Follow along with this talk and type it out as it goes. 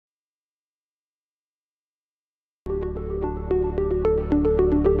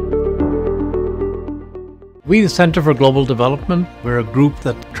We, the Center for Global Development, we're a group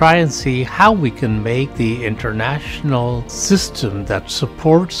that try and see how we can make the international system that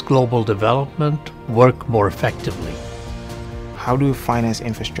supports global development work more effectively. How do we finance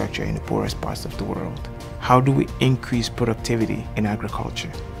infrastructure in the poorest parts of the world? How do we increase productivity in agriculture?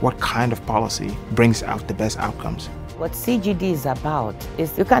 What kind of policy brings out the best outcomes? What CGD is about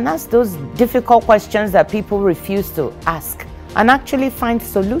is you can ask those difficult questions that people refuse to ask and actually find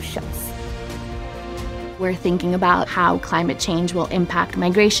solutions. We're thinking about how climate change will impact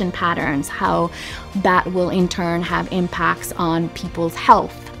migration patterns, how that will in turn have impacts on people's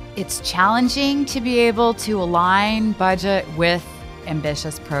health. It's challenging to be able to align budget with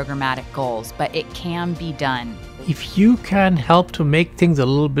ambitious programmatic goals, but it can be done. If you can help to make things a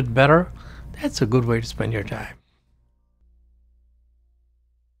little bit better, that's a good way to spend your time.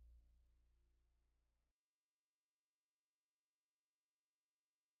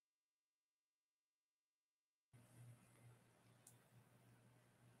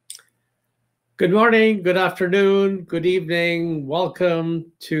 Good morning, good afternoon, good evening.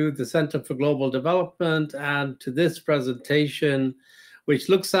 Welcome to the Center for Global Development and to this presentation, which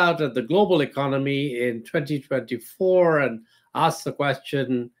looks out at the global economy in 2024 and asks the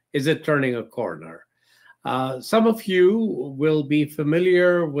question, is it turning a corner? Some of you will be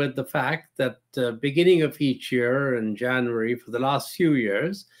familiar with the fact that beginning of each year in January for the last few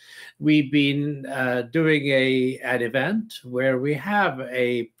years, we've been doing an event where we have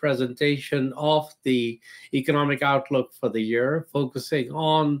a presentation of the economic outlook for the year, focusing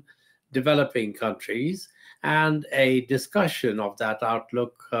on developing countries, and a discussion of that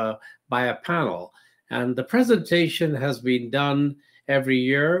outlook by a panel. And the presentation has been done every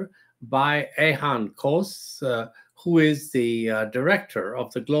year by Ehan Kos, who is the director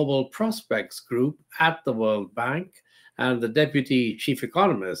of the Global Prospects Group at the World Bank and the deputy chief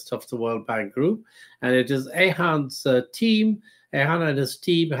economist of the World Bank Group. And it is Ehan's team. Ehan and his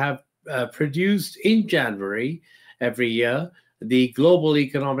team have produced in January every year the Global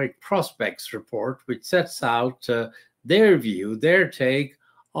Economic Prospects Report, which sets out their view, their take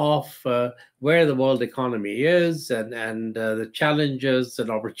of where the world economy is and the challenges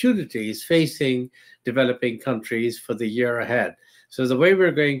and opportunities facing developing countries for the year ahead. So the way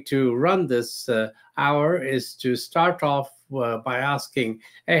we're going to run this hour is to start off by asking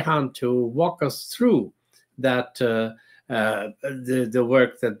Ehan to walk us through that the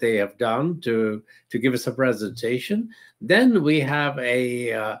work that they have done to give us a presentation. Then we have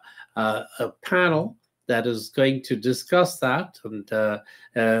a panel that is going to discuss that, and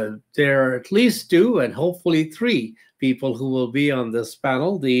there are at least two and hopefully three people who will be on this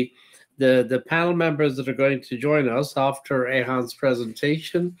panel. The panel members that are going to join us after Ehan's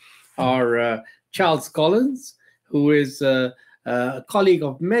presentation are Charles Collins, who is a colleague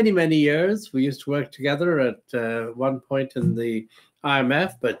of many, many years. We used to work together at one point in the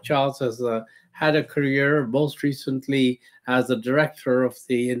IMF, but Charles has had a career most recently as the director of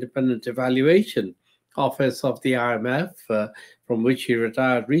the Independent Evaluation Office of the IMF, from which he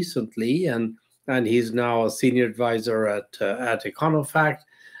retired recently, and he's now a senior advisor at Econofact.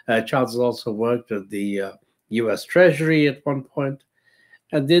 Charles has also worked at the U.S. Treasury at one point.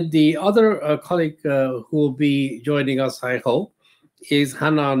 And then the other colleague who will be joining us, I hope, is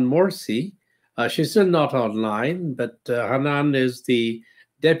Hanan Morsi. She's still not online, but Hanan is the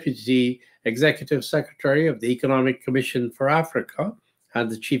Deputy Executive Secretary of the Economic Commission for Africa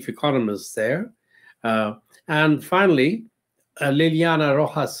and the chief economist there. And finally, Liliana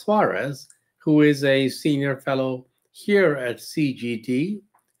Rojas Suarez, who is a senior fellow here at CGD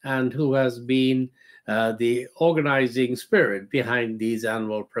and who has been the organizing spirit behind these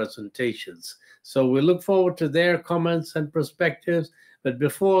annual presentations. So we look forward to their comments and perspectives. But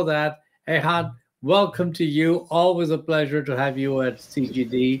before that, Ehan, welcome to you. Always a pleasure to have you at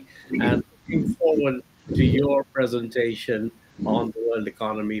CGD, and looking forward to your presentation on the world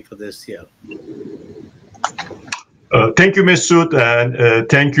economy for this year. Thank you, Masood, and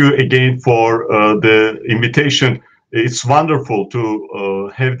thank you again for the invitation. It's wonderful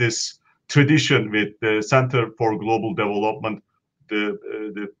to have this tradition with the Center for Global Development,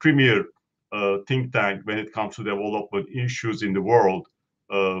 the premier think tank when it comes to development issues in the world,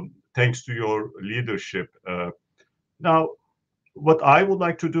 thanks to your leadership. Now, what I would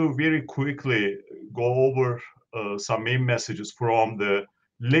like to do very quickly, go over some main messages from the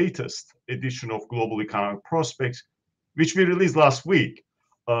latest edition of Global Economic Prospects, which we released last week.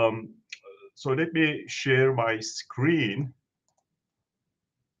 So let me share my screen.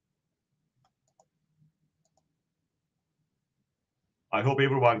 I hope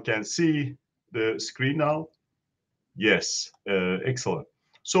everyone can see the screen now. Yes, excellent.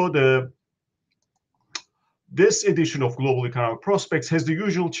 So this edition of Global Economic Prospects has the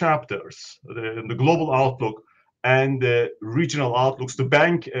usual chapters, the global outlook and the regional outlooks. The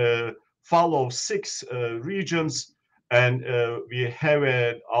bank follows 6 regions, and we have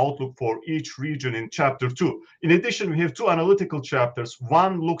an outlook for each region in chapter 2. In addition, we have 2 analytical chapters.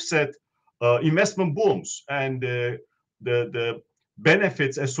 One looks at investment booms and the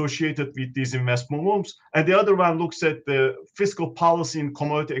benefits associated with these investment booms, and the other one looks at the fiscal policy in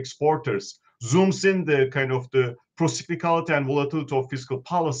commodity exporters, zooms in the kind of the procyclicality and volatility of fiscal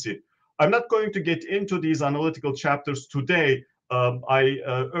policy. I'm not going to get into these analytical chapters today. I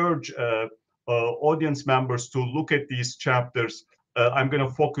urge audience members to look at these chapters. I'm going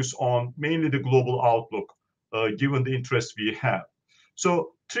to focus on mainly the global outlook, given the interest we have.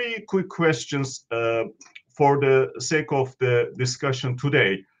 So 3 quick questions for the sake of the discussion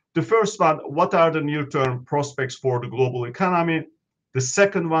today. The first one, what are the near-term prospects for the global economy? The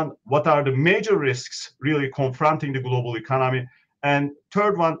second one, what are the major risks really confronting the global economy? And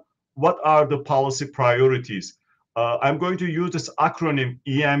third one, what are the policy priorities? I'm going to use this acronym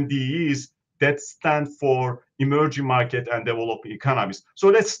EMDEs that stand for emerging market and developing economies. So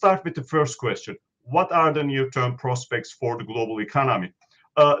let's start with the first question. What are the near-term prospects for the global economy?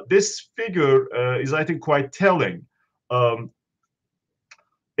 This figure is, I think, quite telling.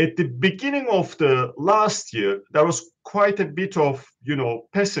 At the beginning of the last year, there was quite a bit of,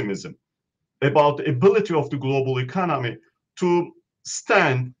 pessimism about the ability of the global economy to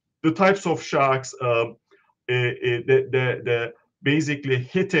stand the types of shocks basically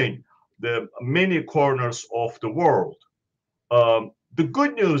hitting the many corners of the world. The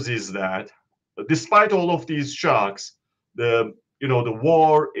good news is that despite all of these shocks, the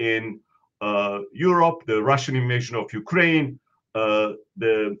war in Europe, the Russian invasion of Ukraine,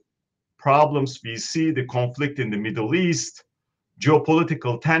 the problems we see, the conflict in the Middle East,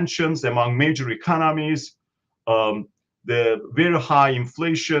 geopolitical tensions among major economies, the very high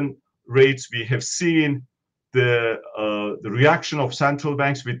inflation rates we have seen, the reaction of central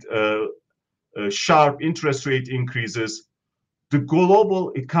banks with sharp interest rate increases, the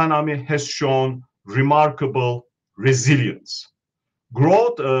global economy has shown remarkable resilience.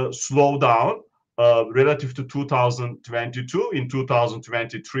 Growth slowed down relative to 2022. In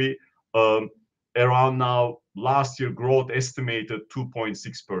 2023, around now, last year growth estimated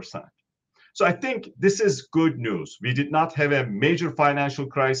 2.6%. So I think this is good news. We did not have a major financial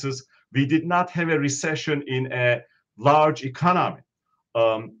crisis. We did not have a recession in a large economy.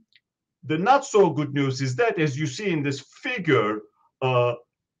 The not so good news is that, as you see in this figure,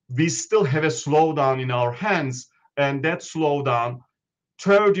 we still have a slowdown in our hands, and that slowdown,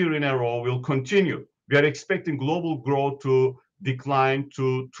 3rd year in a row, will continue. We are expecting global growth to decline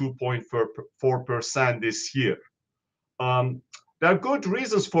to 2.4% this year. There are good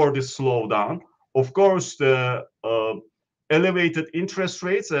reasons for this slowdown. Of course, the elevated interest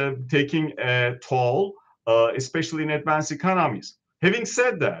rates are taking a toll, especially in advanced economies. Having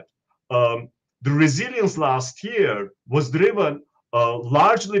said that, the resilience last year was driven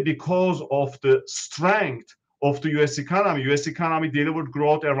largely because of the strength of the US economy. US economy delivered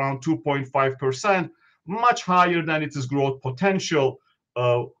growth around 2.5%, much higher than its growth potential.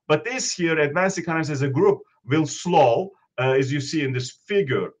 But this year, advanced economies as a group will slow, as you see in this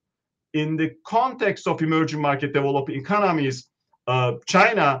figure. In the context of emerging market developing economies,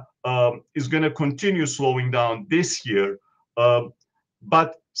 China is going to continue slowing down this year.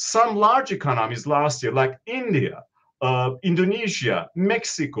 But some large economies last year, like India, Indonesia,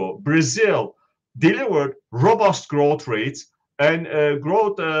 Mexico, Brazil, delivered robust growth rates, and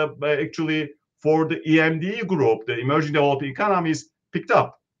growth actually for the EMD group, the emerging developing economies, picked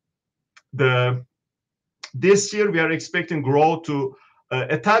up. This year we are expecting growth to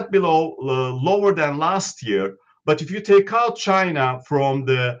a tad below, lower than last year. But if you take out China from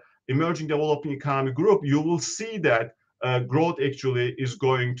the emerging developing economy group, you will see that growth actually is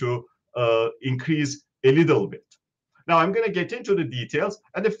going to increase a little bit. Now I'm going to get into the details,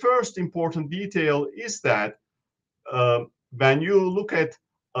 and the first important detail is that when you look at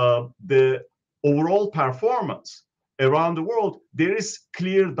the overall performance around the world, there is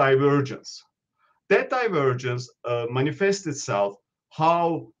clear divergence. That divergence manifests itself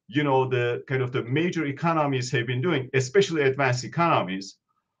how the kind of the major economies have been doing, especially advanced economies.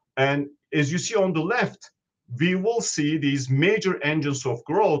 And as you see on the left, we will see these major engines of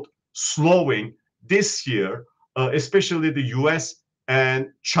growth slowing this year, especially the US and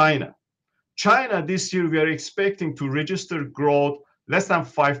China. China this year, we are expecting to register growth less than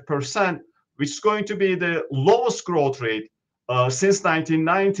 5%, which is going to be the lowest growth rate since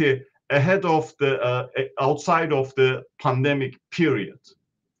 1990, ahead of the outside of the pandemic period.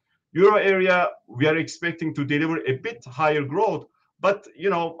 Euro area, we are expecting to deliver a bit higher growth, but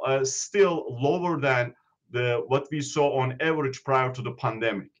still lower than what we saw on average prior to the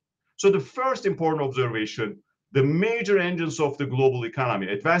pandemic. So the first important observation, the major engines of the global economy,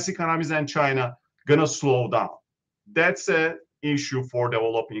 advanced economies and China, gonna slow down. That's an issue for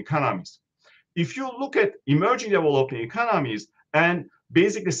developing economies. If you look at emerging developing economies and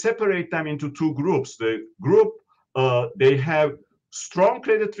basically separate them into two groups, the group, they have strong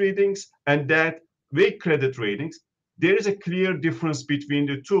credit ratings and that weak credit ratings. There is a clear difference between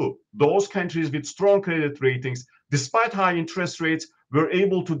the two. Those countries with strong credit ratings, despite high interest rates, were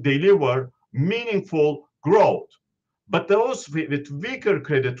able to deliver meaningful growth. But those with weaker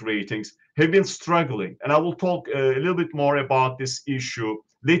credit ratings have been struggling. And I will talk a little bit more about this issue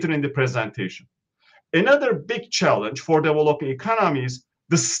later in the presentation. Another big challenge for developing economies,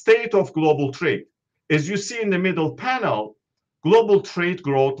 the state of global trade. As you see in the middle panel, global trade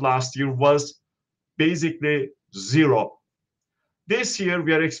growth last year was basically zero. This year,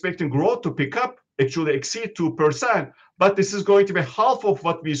 we are expecting growth to pick up, actually exceed 2%, but this is going to be half of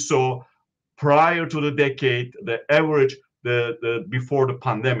what we saw prior to the decade, the average, before the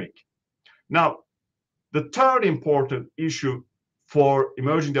pandemic. Now, the third important issue for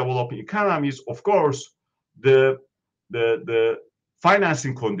emerging developing economies, of course, the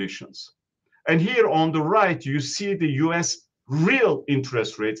financing conditions. And here on the right, you see the US real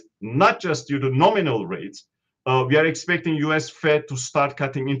interest rates, not just due to nominal rates. We are expecting US Fed to start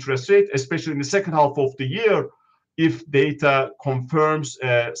cutting interest rate, especially in the second half of the year, if data confirms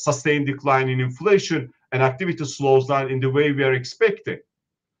a sustained decline in inflation and activity slows down in the way we are expecting.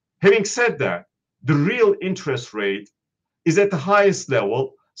 Having said that, the real interest rate is at the highest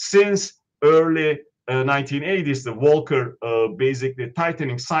level since early 1980s, the Volcker basically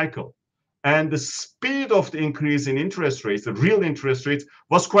tightening cycle. And the speed of the increase in interest rates, the real interest rates,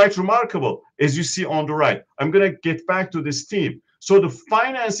 was quite remarkable, as you see on the right. I'm going to get back to this theme. So the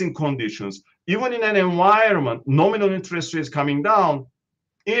financing conditions, even in an environment, nominal interest rates coming down,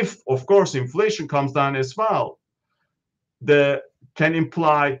 if, of course, inflation comes down as well, can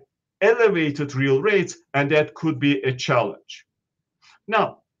imply elevated real rates, and that could be a challenge.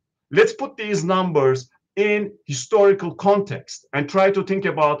 Now, let's put these numbers in historical context and try to think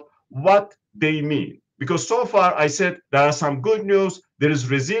about what they mean. Because so far I said there are some good news, there is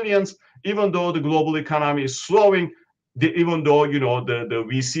resilience, even though the global economy is slowing, even though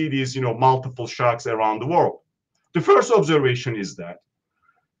we see these multiple shocks around the world. The first observation is that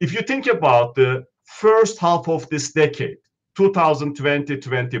if you think about the first half of this decade,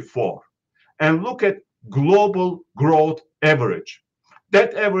 2020-24, and look at global growth average,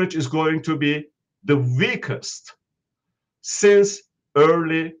 that average is going to be the weakest since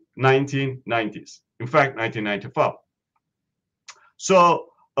early 1990s, in fact 1995. So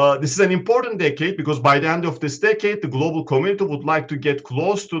this is an important decade because by the end of this decade the global community would like to get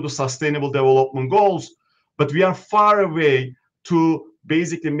close to the sustainable development goals, but we are far away to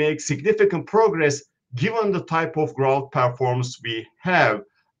basically make significant progress given the type of growth performance we have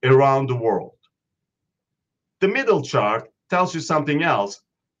around the world. The middle chart tells you something else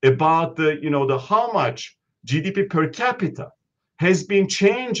about the how much GDP per capita has been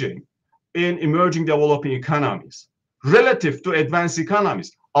changing in emerging developing economies relative to advanced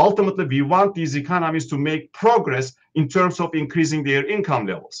economies. Ultimately, we want these economies to make progress in terms of increasing their income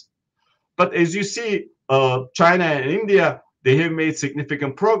levels. But as you see, China and India, they have made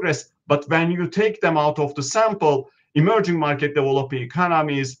significant progress. But when you take them out of the sample, emerging market developing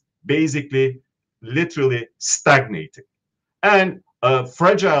economies basically literally stagnating. And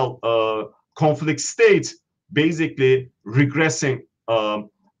fragile conflict states basically regressing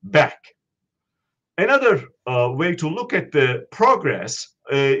back. Another way to look at the progress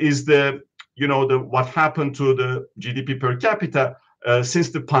is what happened to the GDP per capita since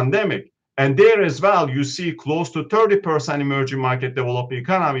the pandemic. And there as well, you see close to 30% emerging market developing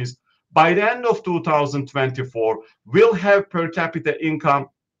economies by the end of 2024 will have per capita income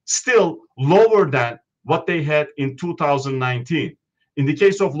still lower than what they had in 2019. In the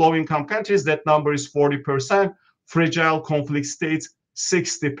case of low-income countries, that number is 40%, fragile conflict states,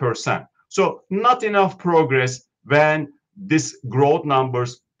 60%. So not enough progress when these growth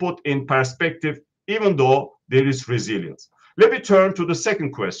numbers put in perspective, even though there is resilience. Let me turn to the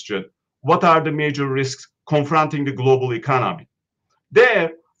second question. What are the major risks confronting the global economy?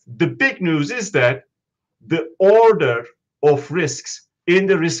 There, the big news is that the order of risks in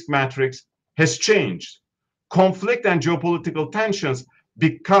the risk matrix has changed. Conflict and geopolitical tensions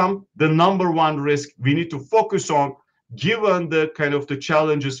become the number one risk we need to focus on, given the kind of the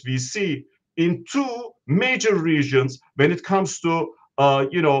challenges we see in two major regions when it comes to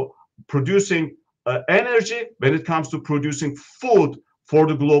producing energy, when it comes to producing food for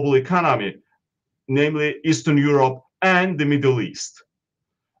the global economy, namely Eastern Europe and the Middle East.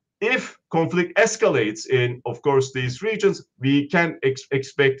 If conflict escalates in, of course, these regions, we can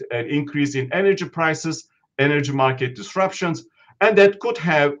expect an increase in energy prices, energy market disruptions, and that could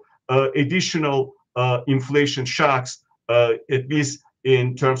have additional inflation shocks, at least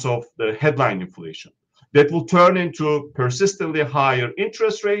in terms of the headline inflation. That will turn into persistently higher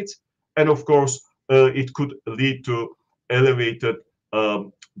interest rates, and of course, it could lead to elevated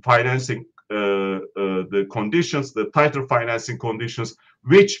financing the conditions, the tighter financing conditions,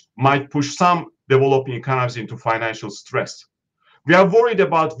 which might push some developing economies into financial stress. We are worried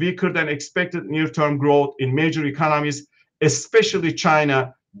about weaker than expected near-term growth in major economies, especially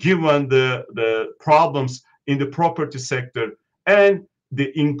China, given the problems in the property sector and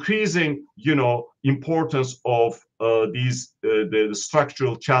the increasing, importance of the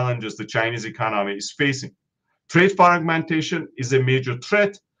structural challenges the Chinese economy is facing. Trade fragmentation is a major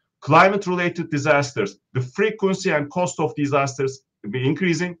threat. Climate-related disasters, the frequency and cost of disasters will be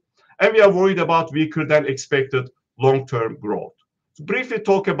increasing, and we are worried about weaker than expected long-term growth. To briefly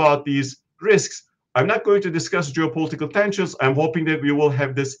talk about these risks, I'm not going to discuss geopolitical tensions. I'm hoping that we will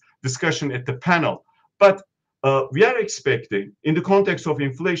have this discussion at the panel. But we are expecting, in the context of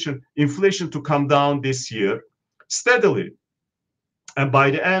inflation to come down this year steadily, and by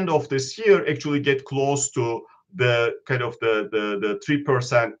the end of this year, actually get close to the kind of the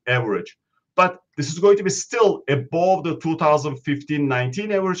 3% average. But this is going to be still above the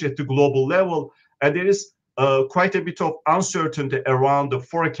 2015-19 average at the global level, and there is quite a bit of uncertainty around the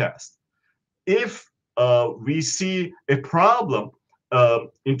forecast. If we see a problem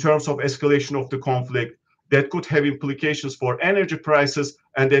in terms of escalation of the conflict, that could have implications for energy prices,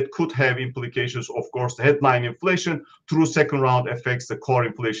 and that could have implications, of course, the headline inflation through second round effects, the core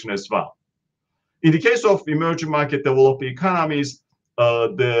inflation as well. In the case of emerging market developing economies,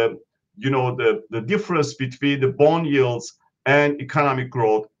 the difference between the bond yields and economic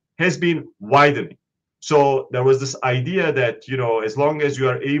growth has been widening. So there was this idea that as long as you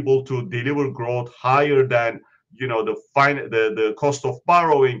are able to deliver growth higher than the cost of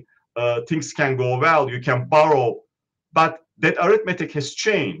borrowing, things can go well. You can borrow, but that arithmetic has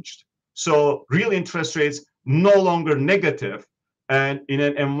changed. So real interest rates no longer negative. And in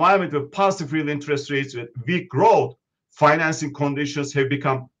an environment with positive real interest rates with weak growth, financing conditions have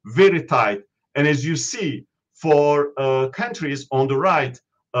become very tight. And as you see, for countries on the right,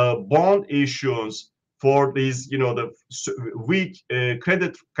 bond issuance for these, the weak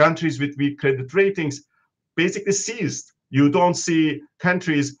credit countries with weak credit ratings basically ceased. You don't see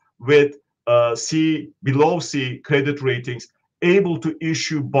countries with below C credit ratings able to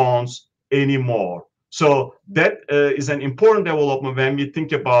issue bonds anymore. So that is an important development when we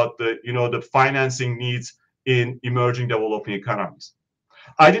think about the financing needs in emerging developing economies.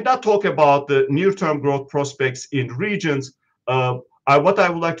 I did not talk about the near-term growth prospects in regions. What I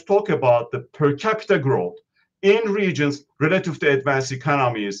would like to talk about the per capita growth in regions relative to advanced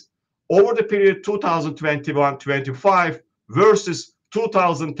economies over the period 2021-25 versus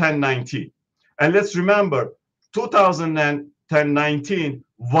 2010-19. And let's remember, 2010-19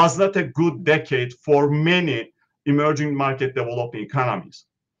 was not a good decade for many emerging market developing economies.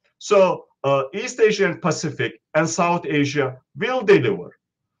 So East Asia and Pacific and South Asia will deliver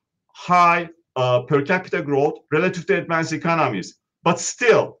high per capita growth relative to advanced economies, but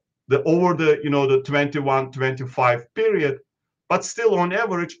still over the 21-25 period, but still on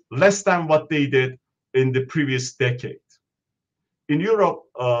average less than what they did in the previous decade. In Europe,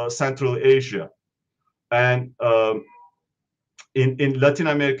 Central Asia, and in Latin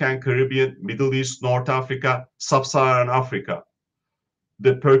America and Caribbean, Middle East, North Africa, Sub-Saharan Africa,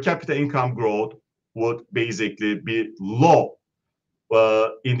 the per capita income growth would basically be low.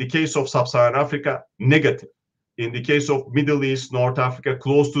 In the case of Sub-Saharan Africa, negative. In the case of Middle East, North Africa,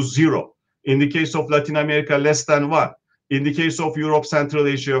 close to zero. In the case of Latin America, less than 1. In the case of Europe, Central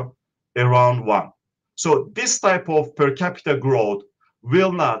Asia, around 1. So this type of per capita growth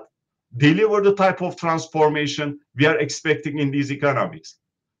will not deliver the type of transformation we are expecting in these economies.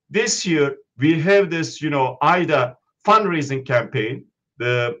 This year, we have this, IDA fundraising campaign,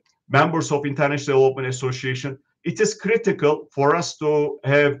 the members of International Development Association. It is critical for us to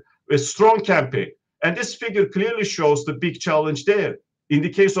have a strong campaign. And this figure clearly shows the big challenge there. In the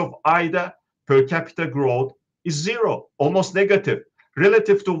case of IDA, per capita growth is zero, almost negative.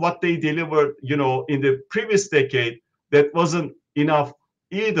 Relative to what they delivered, in the previous decade, that wasn't enough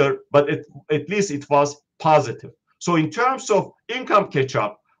either, but at least it was positive. So in terms of income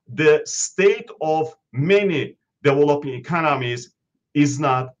catch-up, the state of many developing economies is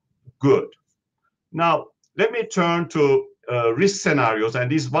not good. Now, let me turn to risk scenarios,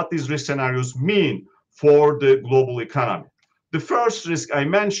 and what these risk scenarios mean for the global economy. The first risk I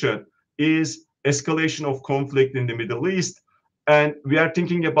mentioned is escalation of conflict in the Middle East. And we are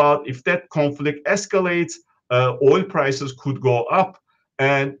thinking about if that conflict escalates, oil prices could go up.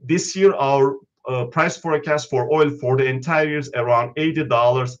 And this year, our price forecast for oil for the entire year is around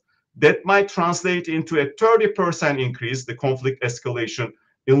 $80. That might translate into a 30% increase, the conflict escalation,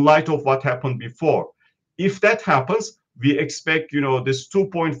 in light of what happened before. If that happens, we expect, this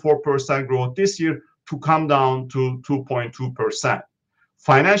 2.4% growth this year to come down to 2.2%.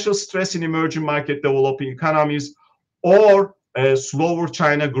 Financial stress in emerging market developing economies, or slower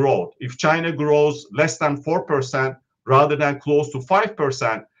China growth. If China grows less than 4% rather than close to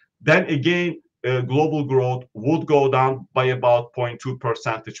 5%, then again, global growth would go down by about 0.2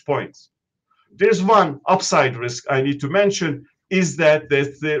 percentage points. There's one upside risk I need to mention, is that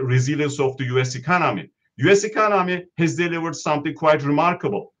that's the resilience of the US economy. US economy has delivered something quite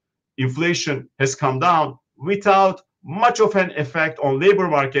remarkable. Inflation has come down without much of an effect on labor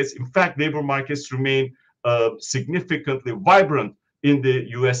markets. In fact, labor markets remain significantly vibrant in the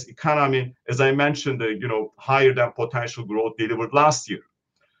US economy. As I mentioned, higher than potential growth delivered last year.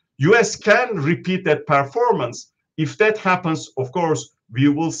 US can repeat that performance. If that happens, of course, we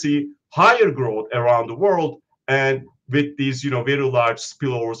will see higher growth around the world, and with these very large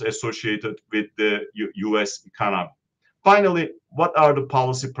spillovers associated with the US economy. Finally, what are the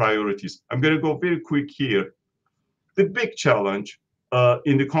policy priorities? I'm going to go very quick here. The big challenge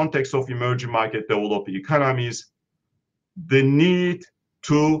in the context of emerging market developing economies, the need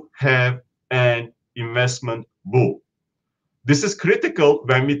to have an investment boom. This is critical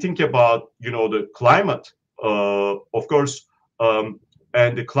when we think about the climate, of course,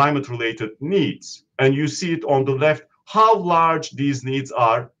 and the climate-related needs. And you see it on the left, how large these needs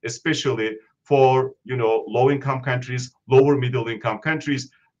are, especially for low-income countries, lower middle-income countries,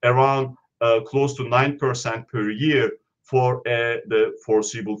 around close to 9% per year for the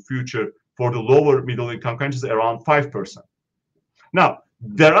foreseeable future. For the lower middle-income countries, around 5%. Now,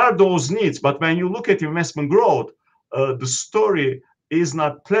 there are those needs, but when you look at investment growth, the story is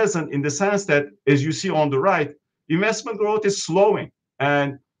not pleasant in the sense that, as you see on the right, investment growth is slowing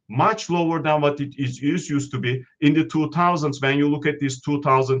and much lower than what it used to be in the 2000s when you look at this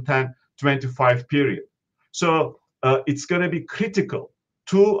 2010-25 period. So it's going to be critical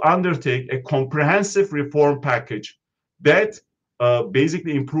to undertake a comprehensive reform package that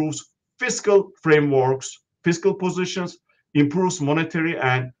basically improves fiscal frameworks, fiscal positions, improves monetary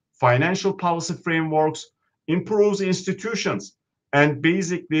and financial policy frameworks, improves institutions, and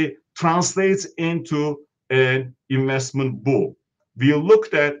basically translates into an investment boom. We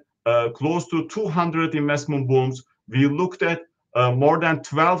looked at close to 200 investment booms. We looked at more than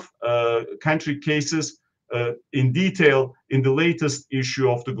 12 country cases in detail in the latest issue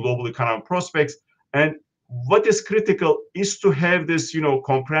of the Global Economic Prospects. And what is critical is to have this,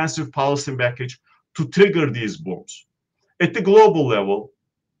 comprehensive policy package to trigger these booms. At the global level,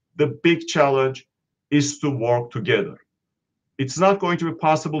 the big challenge is to work together. It's not going to be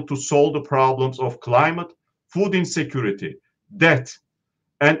possible to solve the problems of climate, food insecurity, debt,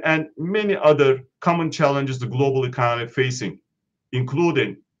 and many other common challenges the global economy facing,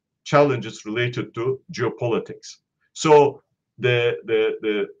 including challenges related to geopolitics. So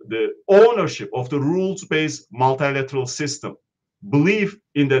the ownership of the rules-based multilateral system, belief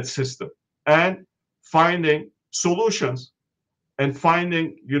in that system, and finding solutions and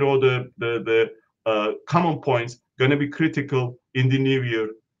finding the common points going to be critical in the new year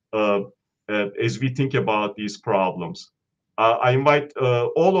as we think about these problems. I invite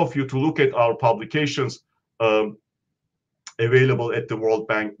all of you to look at our publications available at the World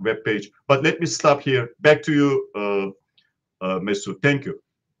Bank webpage. But let me stop here. Back to you, Mesut. Thank you.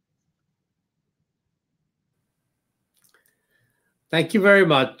 Thank you very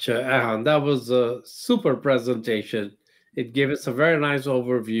much, Erhan. That was a super presentation. It gave us a very nice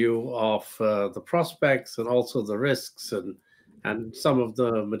overview of the prospects and also the risks, and some of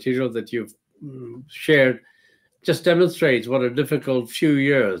the material that you've shared just demonstrates what a difficult few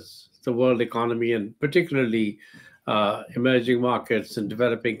years the world economy and particularly emerging markets and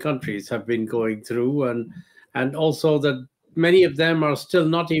developing countries have been going through, and also that many of them are still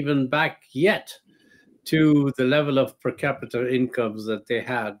not even back yet to the level of per capita incomes that they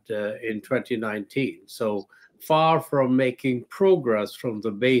had in 2019. So far from making progress from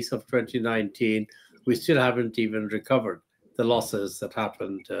the base of 2019, we still haven't even recovered the losses that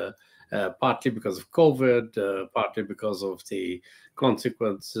happened partly because of COVID, partly because of the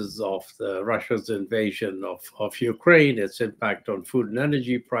consequences of Russia's invasion of Ukraine, its impact on food and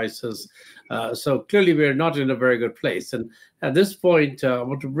energy prices. So clearly we're not in a very good place. And at this point, I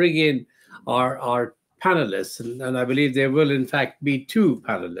want to bring in our panelists, and I believe there will in fact be two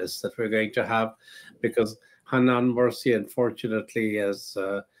panelists that we're going to have, because Hanan Morsi unfortunately is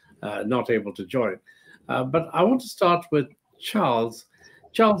not able to join. But I want to start with Charles.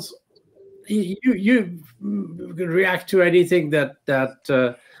 Charles, you can react to anything that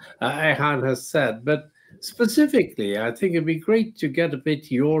Ayhan has said, but specifically, I think it'd be great to get a bit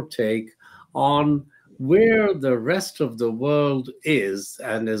your take on where the rest of the world is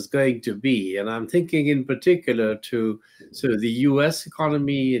and is going to be. And I'm thinking in particular to sort of the US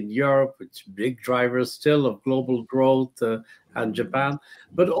economy in Europe, which big drivers still of global growth, and Japan,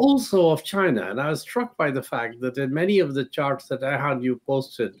 but also of China. And I was struck by the fact that in many of the charts that Ayhan you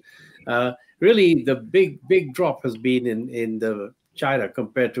posted, really the big drop has been in the China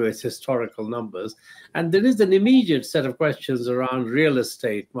compared to its historical numbers. And there is an immediate set of questions around real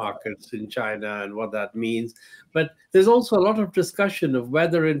estate markets in China and what that means. But there's also a lot of discussion of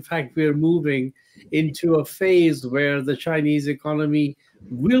whether, in fact, we're moving into a phase where the Chinese economy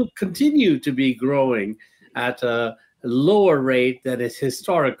will continue to be growing at a lower rate than its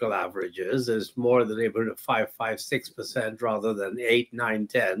historical averages. It's more in the neighborhood of 6% rather than 8, 9,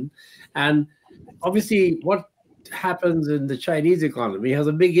 10. And obviously, what happens in the Chinese economy has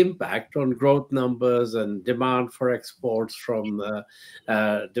a big impact on growth numbers and demand for exports from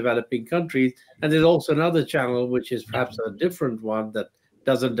developing countries. And there's also another channel, which is perhaps a different one that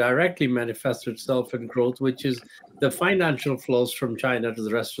doesn't directly manifest itself in growth, which is the financial flows from China to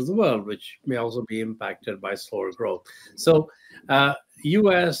the rest of the world, which may also be impacted by slower growth. So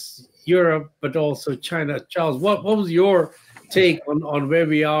US, Europe, but also China. Charles, what was your take on where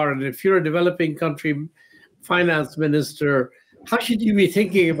we are? And if you're a developing country finance minister, how should you be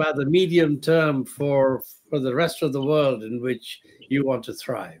thinking about the medium term for the rest of the world in which you want to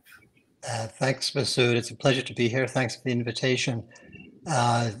thrive? Thanks, Masood. It's a pleasure to be here. Thanks for the invitation.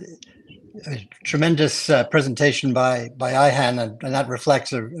 A tremendous presentation by Ayhan, and that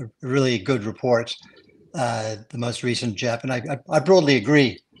reflects a really good report, the most recent JEP. And I broadly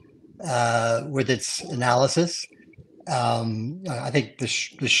agree with its analysis. I think the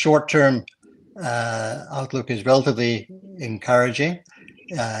short-term outlook is relatively encouraging.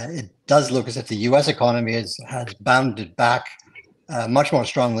 It does look as if the US economy has bounded back much more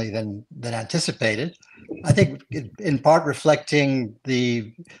strongly than anticipated. I think in part reflecting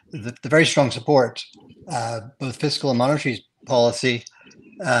the very strong support, both fiscal and monetary policy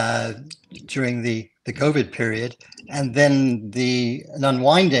during the COVID period, and then an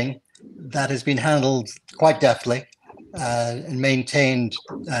unwinding that has been handled quite deftly and maintained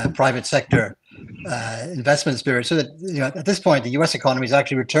private sector investment spirit, so that at this point the US economy has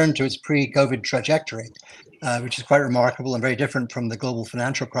actually returned to its pre-COVID trajectory, which is quite remarkable and very different from the global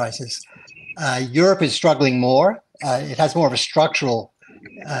financial crisis. Europe is struggling more. It has more of a structural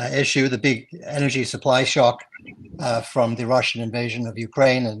issue, the big energy supply shock from the Russian invasion of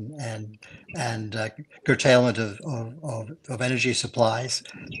Ukraine and curtailment of energy supplies.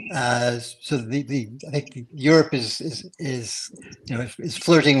 So I think Europe is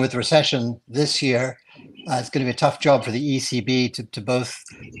flirting with recession this year. It's going to be a tough job for the ECB to both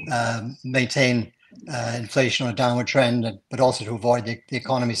maintain inflation on a downward trend, but also to avoid the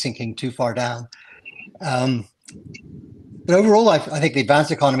economy sinking too far down. But overall, I think the advanced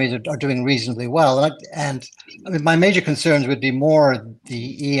economies are doing reasonably well. And I mean, my major concerns would be more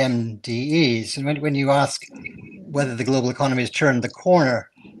the EMDEs. And when you ask whether the global economy has turned the corner,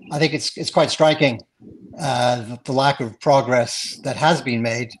 I think it's quite striking, the lack of progress that has been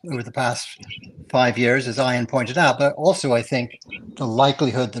made over the past 5 years, as Ian pointed out. But also, I think the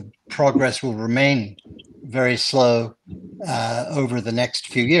likelihood that progress will remain very slow over the next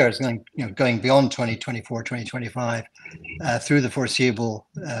few years, going beyond 2024, 2025, through the foreseeable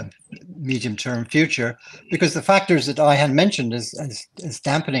medium-term future, because the factors that I had mentioned as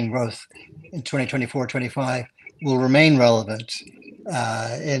dampening growth in 2024, 25 will remain relevant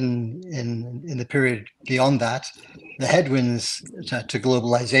in the period beyond that. The headwinds to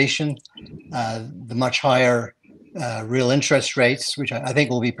globalization, the much higher real interest rates, which I think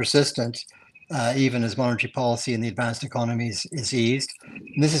will be persistent, even as monetary policy in the advanced economies is eased.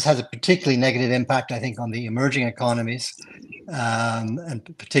 And this has a particularly negative impact, I think, on the emerging economies, and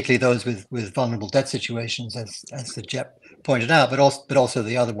particularly those with vulnerable debt situations, as the JEP pointed out, but also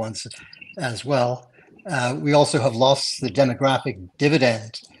the other ones as well. We also have lost the demographic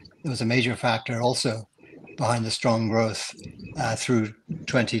dividend. It was a major factor also, behind the strong growth through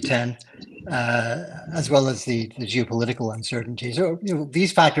 2010, as well as the geopolitical uncertainty. So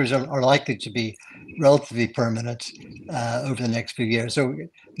these factors are likely to be relatively permanent over the next few years. So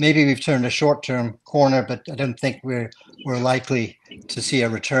maybe we've turned a short-term corner, but I don't think we're likely to see a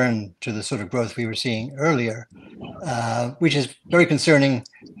return to the sort of growth we were seeing earlier, which is very concerning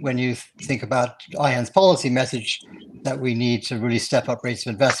when you think about Ayhan's policy message that we need to really step up rates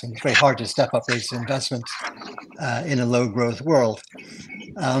of investment. It's very hard to step up rates of investment in a low growth world.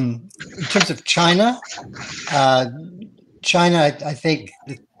 In terms of China, I think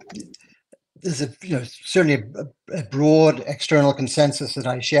there's certainly a broad external consensus that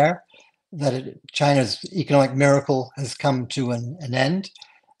I share that China's economic miracle has come to an end.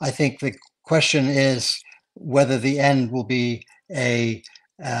 I think the question is whether the end will be a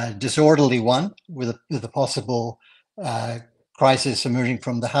disorderly one with a possible crisis emerging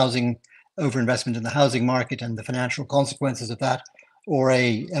from the housing overinvestment in the housing market and the financial consequences of that, or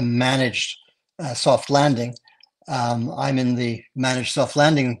a managed soft landing. I'm in the managed soft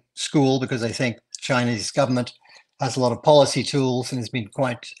landing school because I think the Chinese government has a lot of policy tools and has been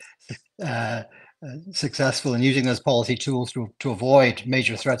quite successful in using those policy tools to avoid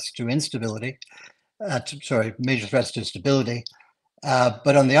major threats to instability, major threats to stability.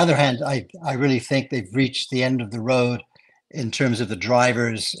 But on the other hand, I really think they've reached the end of the road in terms of the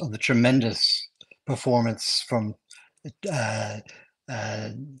drivers of the tremendous performance from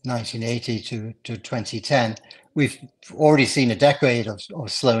 1980 to 2010. We've already seen a decade of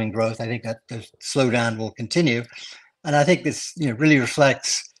slowing growth. I think that the slowdown will continue. And I think this really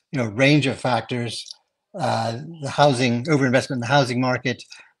reflects a range of factors, the housing, overinvestment in the housing market,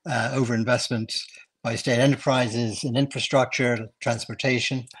 overinvestment by state enterprises in infrastructure,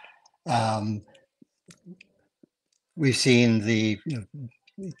 transportation. We've seen the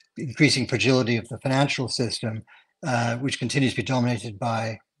increasing fragility of the financial system, which continues to be dominated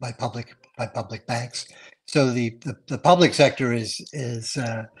by public banks. So the public sector is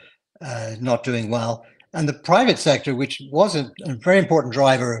not doing well, and the private sector, which was a very important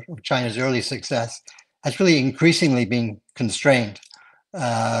driver of China's early success, has really increasingly been constrained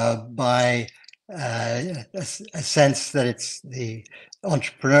by a sense that the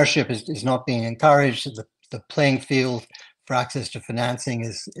entrepreneurship is not being encouraged. The playing field for access to financing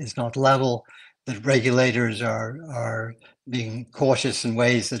is not level. That regulators are being cautious in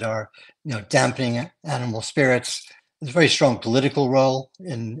ways that are dampening animal spirits. There's a very strong political role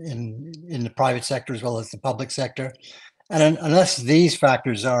in the private sector as well as the public sector. And unless these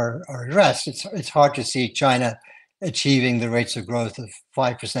factors are addressed, it's hard to see China achieving the rates of growth of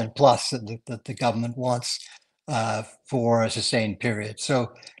 5% plus that the government wants for a sustained period.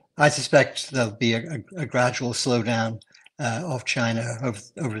 So I suspect there'll be a gradual slowdown of China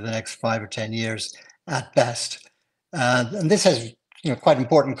over the next 5 or 10 years at best. And this has quite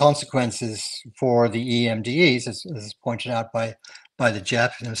important consequences for the EMDEs, as pointed out by the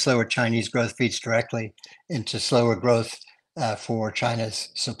JEP. Slower Chinese growth feeds directly into slower growth for China's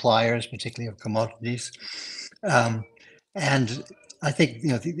suppliers, particularly of commodities. And I think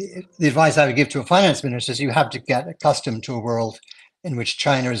the advice I would give to a finance minister is you have to get accustomed to a world in which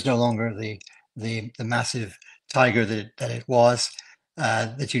China is no longer the massive tiger that it was,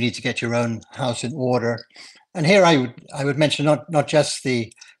 that you need to get your own house in order. And here I would mention not just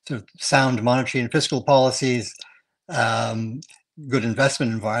the sort of sound monetary and fiscal policies, good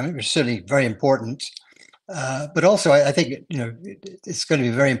investment environment, which is certainly very important, but also I think it's going to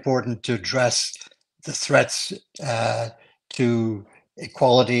be very important to address the threats to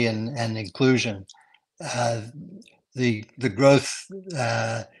equality and inclusion. The growth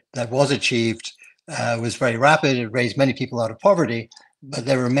that was achieved was very rapid. It raised many people out of poverty, but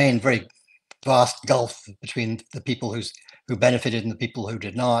there remained very vast gulf between the people who benefited and the people who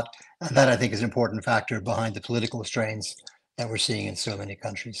did not. And that, I think, is an important factor behind the political strains that we're seeing in so many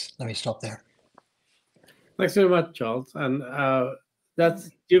countries. Let me stop there. Thanks very much, Charles. And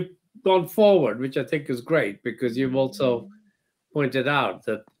you've gone forward, which I think is great, because you've also pointed out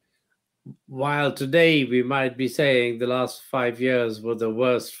that while today we might be saying the last 5 years were the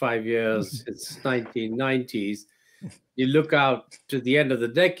worst 5 years since 1990s, you look out to the end of the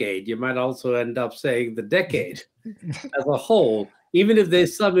decade, you might also end up saying the decade as a whole, even if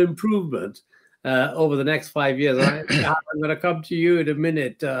there's some improvement over the next 5 years. I'm going to come to you in a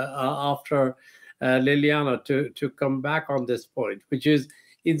minute after Liliana to come back on this point, which is,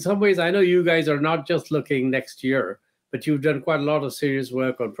 in some ways, I know you guys are not just looking next year, but you've done quite a lot of serious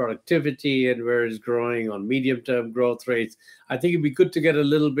work on productivity and where it's growing, on medium-term growth rates. I think it'd be good to get a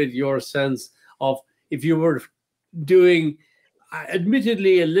little bit your sense of if you were doing,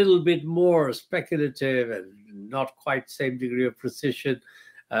 admittedly, a little bit more speculative and not quite same degree of precision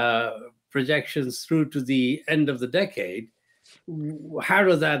projections through to the end of the decade. How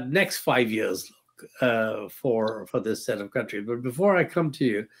does that next 5 years look for this set of countries? But before I come to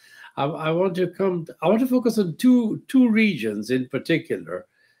you, I want to focus on two regions in particular.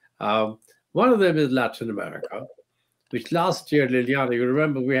 One of them is Latin America, which last year, Liliana, you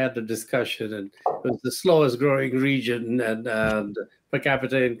remember we had the discussion, and it was the slowest growing region, and per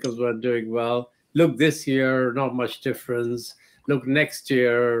capita incomes weren't doing well. Look, this year, not much difference. Look, next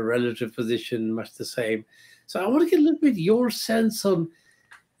year, relative position, much the same. So I want to get a little bit your sense on,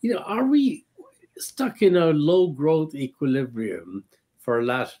 are we stuck in a low growth equilibrium for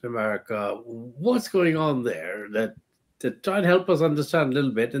Latin America? What's going on there to try and help us understand a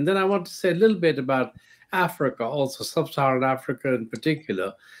little bit? And then I want to say a little bit about Africa, also Sub-Saharan Africa in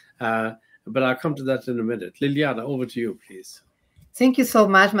particular. But I'll come to that in a minute. Liliana, over to you, please. Thank you so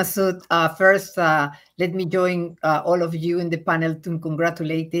much, Masood. First, let me join all of you in the panel to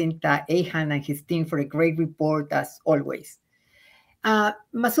congratulating Ayhan and his team for a great report, as always.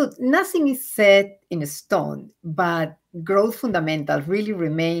 Masood, nothing is set in stone, but growth fundamentals really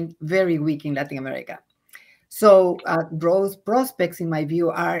remain very weak in Latin America. So growth prospects, in my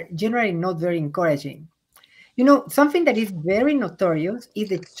view, are generally not very encouraging. Something that is very notorious is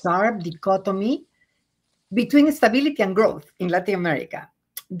the sharp dichotomy between stability and growth in Latin America.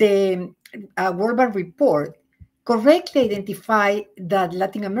 The World Bank report correctly identified that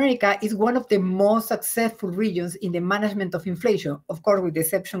Latin America is one of the most successful regions in the management of inflation, of course, with the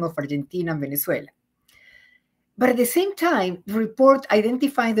exception of Argentina and Venezuela. But at the same time, the report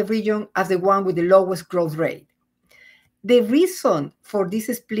identifies the region as the one with the lowest growth rate. The reason for this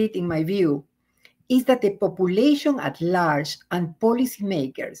split, in my view, is that the population at large and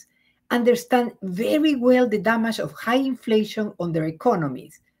policymakers understand very well the damage of high inflation on their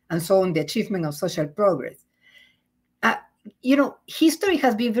economies, and so on the achievement of social progress. History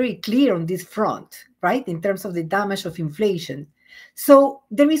has been very clear on this front, right, in terms of the damage of inflation. So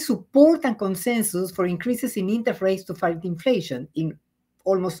there is support and consensus for increases in interest rates to fight inflation in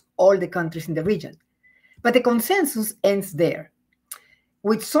almost all the countries in the region. But the consensus ends there.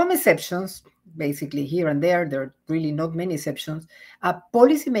 With some exceptions, basically here and there are really not many exceptions,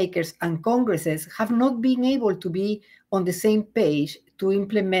 policymakers and congresses have not been able to be on the same page to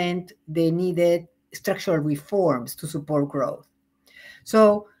implement the needed structural reforms to support growth.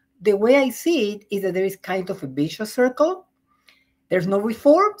 So the way I see it is that there is kind of a vicious circle. There's no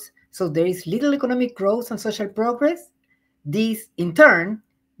reforms, so there is little economic growth and social progress. This, in turn,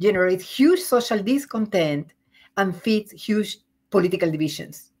 generates huge social discontent and feeds huge political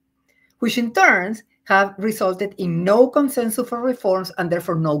divisions, which in turn have resulted in no consensus for reforms and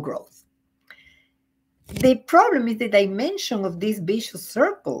therefore no growth. The problem is the dimension of this vicious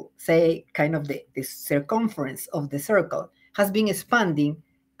circle, say kind of the circumference of the circle, has been expanding,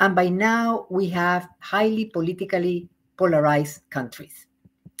 and by now we have highly politically polarized countries.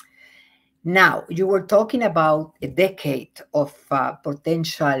 Now, you were talking about a decade of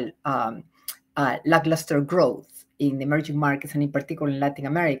potential lackluster growth in emerging markets and in particular in Latin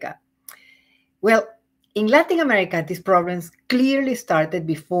America. Well, in Latin America, these problems clearly started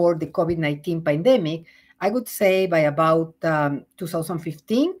before the COVID-19 pandemic, I would say by about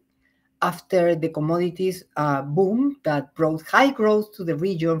 2015, after the commodities boom that brought high growth to the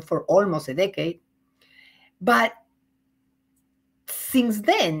region for almost a decade. But since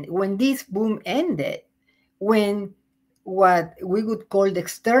then, when this boom ended, when what we would call the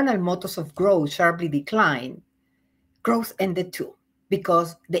external motors of growth sharply declined, growth ended too,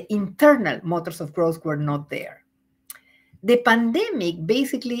 because the internal motors of growth were not there. The pandemic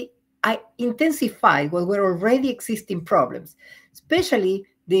basically intensified what were already existing problems, especially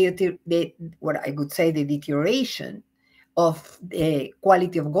what I would say the deterioration of the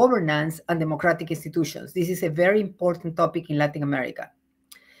quality of governance and democratic institutions. This is a very important topic in Latin America.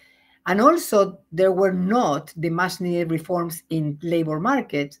 And also, there were not the much needed reforms in labor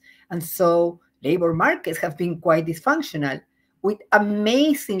markets. And so labor markets have been quite dysfunctional, with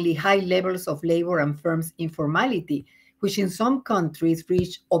amazingly high levels of labor and firms informality, which in some countries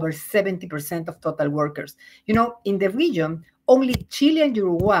reach over 70% of total workers. In the region, only Chile and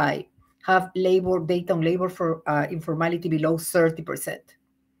Uruguay have data on labor for informality below 30%.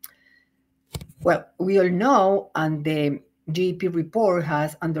 Well, we all know, and the GEP report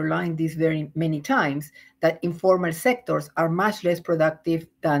has underlined this very many times, that informal sectors are much less productive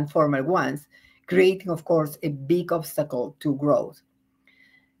than formal ones, creating, of course, a big obstacle to growth.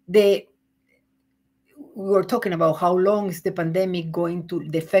 We were talking about how long is the pandemic the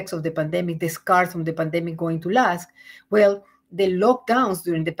effects of the pandemic, the scars from the pandemic going to last. Well, the lockdowns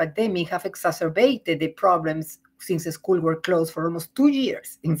during the pandemic have exacerbated the problems since the schools were closed for almost 2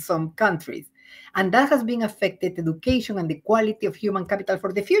 years in some countries. And that has been affected education and the quality of human capital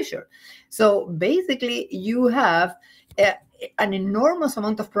for the future. So basically, you have an enormous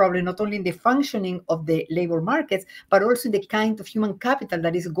amount of problem, not only in the functioning of the labor markets, but also the kind of human capital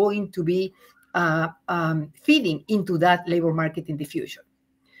that is going to be feeding into that labor market in the future.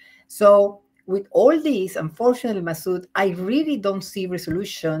 So with all these, unfortunately, Masood, I really don't see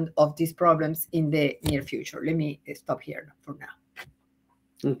resolution of these problems in the near future. Let me stop here for now.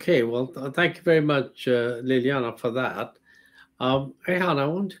 Okay, well, thank you very much, Liliana, for that. Rehan, I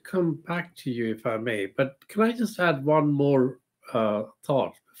want to come back to you, if I may, but can I just add one more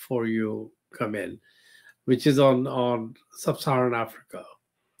thought before you come in, which is on sub-Saharan Africa.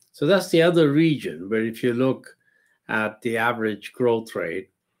 So that's the other region where if you look at the average growth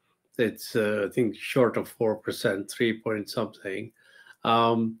rate, it's, I think, short of 4%, 3 point something.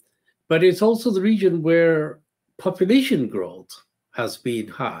 But it's also the region where population growth has been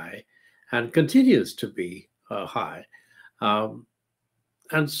high and continues to be high.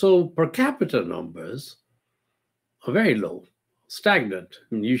 And so per capita numbers are very low, stagnant.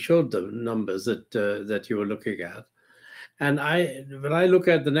 I mean, you showed the numbers that you were looking at. And when I look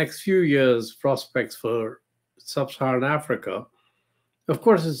at the next few years' prospects for sub-Saharan Africa, of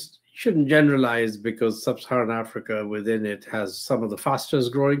course, it shouldn't generalize because sub-Saharan Africa within it has some of the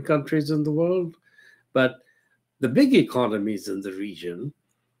fastest growing countries in the world. But the big economies in the region,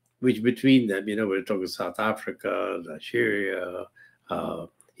 which between them, we're talking South Africa, Nigeria,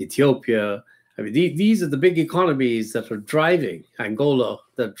 Ethiopia. I mean, these are the big economies that are driving Angola,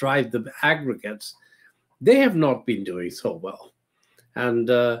 that drive the aggregates. They have not been doing so well. And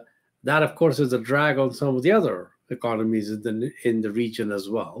that, of course, is a drag on some of the other economies in the region as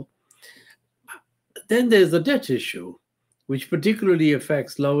well. Then there's the debt issue, which particularly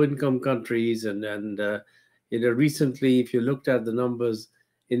affects low-income countries. And recently, if you looked at the numbers,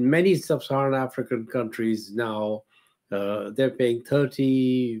 in many sub-Saharan African countries now, they're paying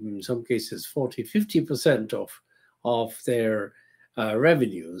 30, in some cases 40, 50% of their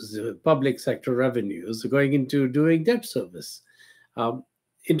revenues, public sector revenues, going into doing debt service.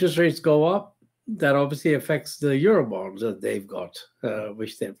 Interest rates go up. That obviously affects the Eurobonds that they've got,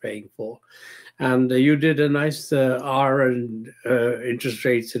 which they're paying for. And you did a nice R and interest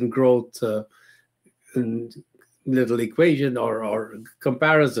rates and growth little equation or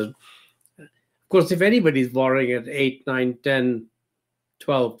comparison. Of course, if anybody's borrowing at 8, 9, 10,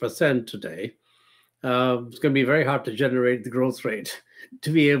 12% today, it's going to be very hard to generate the growth rate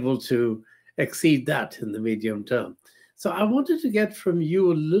to be able to exceed that in the medium term. So I wanted to get from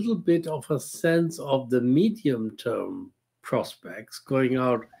you a little bit of a sense of the medium-term prospects going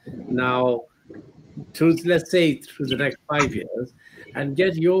out now to, let's say, through the next 5 years, and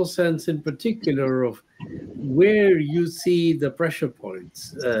get your sense in particular of where you see the pressure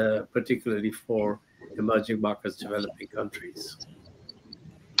points, particularly for emerging markets, developing countries.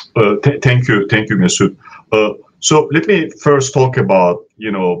 Thank you, Masood. So let me first talk about,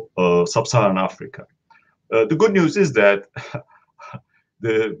 sub-Saharan Africa. The good news is that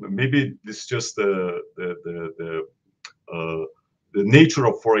maybe this is just the nature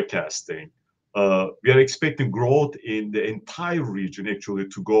of forecasting. We are expecting growth in the entire region actually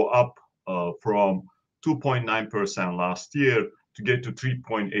to go up from 2.9% last year to get to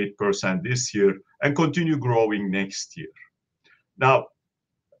 3.8% this year and continue growing next year. Now,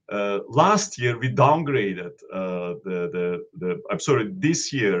 last year we downgraded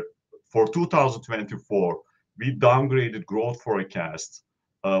this year for 2024, we downgraded growth forecasts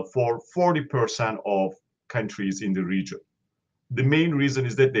for 40% of countries in the region. The main reason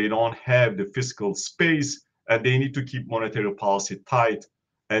is that they don't have the fiscal space and they need to keep monetary policy tight.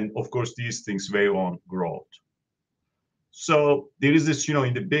 And of course, these things weigh on growth. So there is this,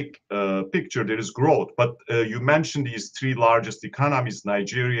 in the big picture, there is growth. But you mentioned these three largest economies,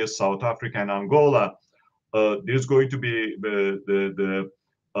 Nigeria, South Africa, and Angola. There's going to be the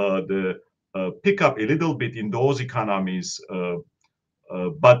pick up a little bit in those economies.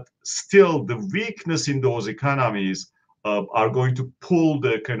 But still, the weakness in those economies are going to pull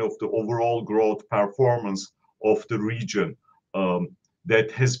the kind of the overall growth performance of the region.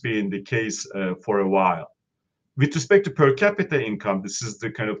 That has been the case for a while. With respect to per capita income, this is the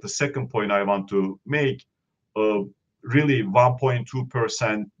kind of the second point I want to make. Really,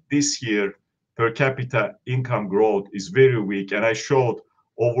 1.2% this year per capita income growth is very weak, and I showed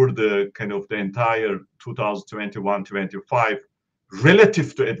over the kind of the entire 2021-25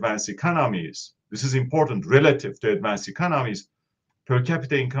 relative to advanced economies. This is important. Relative to advanced economies, per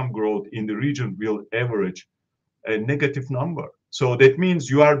capita income growth in the region will average a negative number. So that means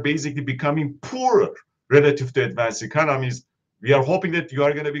you are basically becoming poorer relative to advanced economies. We are hoping that you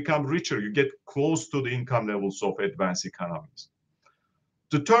are going to become richer. You get close to the income levels of advanced economies.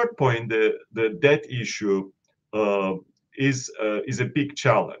 The third point, the debt issue, is a big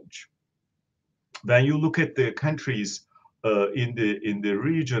challenge. When you look at the countries in the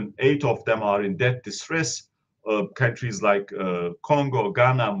region, 8 of them are in debt distress. Countries like Congo,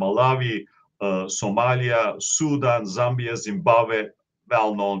 Ghana, Malawi, Somalia, Sudan, Zambia, Zimbabwe,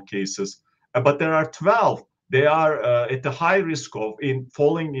 well-known cases. But there are 12. They are at a high risk of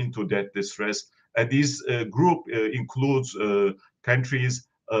falling into debt distress. And this group includes countries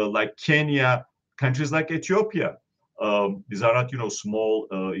like Kenya, countries like Ethiopia. These are not, small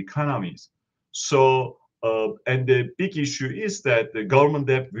economies. So, and the big issue is that the government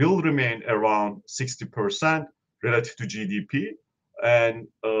debt will remain around 60% relative to GDP, and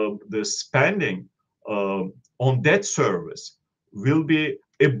the spending on debt service will be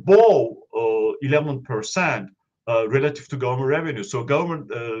above 11% relative to government revenue. So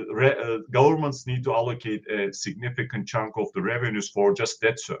governments need to allocate a significant chunk of the revenues for just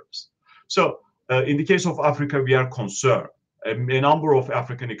debt service. So in the case of Africa, we are concerned. A number of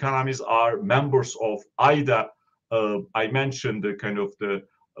African economies are members of IDA. I mentioned the kind of the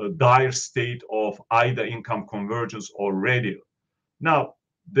dire state of IDA income convergence already. Now,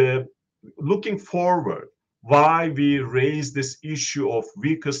 looking forward, why we raise this issue of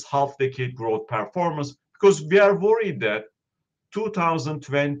weakest half-decade growth performance, because we are worried that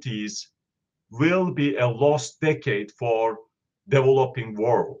 2020s will be a lost decade for developing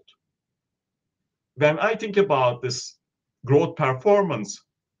world. When I think about this growth performance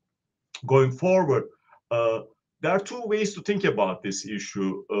going forward, there are 2 ways to think about this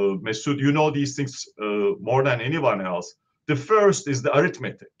issue. Masoud, you know these things more than anyone else. The first is the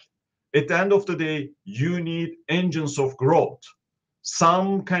arithmetic. At the end of the day, you need engines of growth.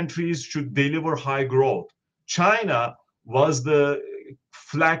 Some countries should deliver high growth. China was the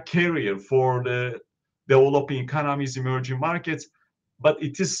flag carrier for the developing economies, emerging markets, but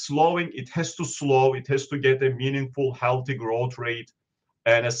it is slowing. It has to slow. It has to get a meaningful, healthy growth rate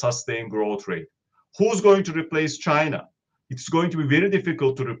and a sustained growth rate. Who's going to replace China? It's going to be very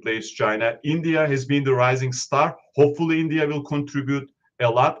difficult to replace China. India has been the rising star. Hopefully, India will contribute a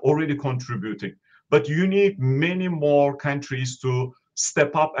lot, already contributing. But you need many more countries to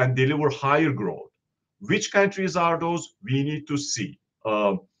step up and deliver higher growth. Which countries are those? We need to see.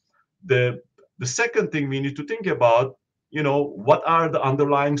 The second thing we need to think about, what are the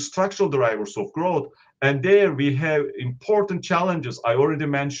underlying structural drivers of growth? And there we have important challenges. I already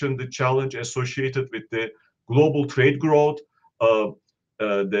mentioned the challenge associated with the global trade growth.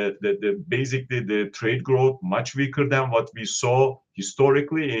 Basically the trade growth much weaker than what we saw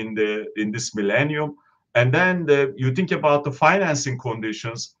historically in this millennium. And then you think about the financing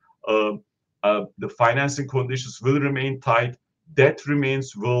conditions. The financing conditions will remain tight. Debt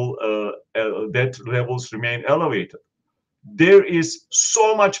levels remain elevated. There is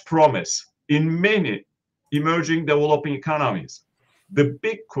so much promise in many emerging developing economies. The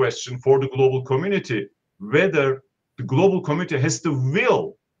big question for the global community, whether the global community has the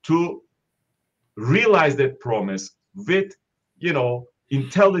will to realize that promise with,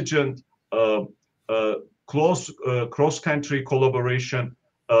 intelligent, close cross-country collaboration,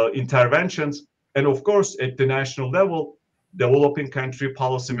 interventions, and of course, at the national level, developing country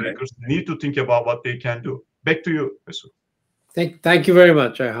policymakers need to think about what they can do. Back to you, Mesut. Thank you very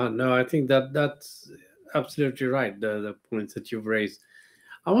much, Ayhan. No, I think that's absolutely right, the points that you've raised.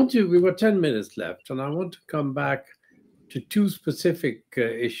 We've got 10 minutes left, and I want to come back to 2 specific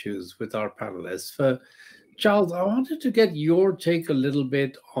issues with our panelists. For Charles, I wanted to get your take a little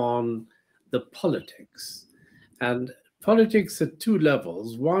bit on the politics. And politics at 2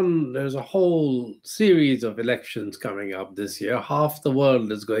 levels. One, there's a whole series of elections coming up this year. Half the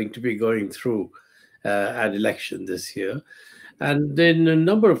world is going to be going through an election this year. And in a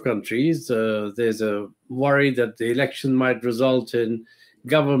number of countries, there's a worry that the election might result in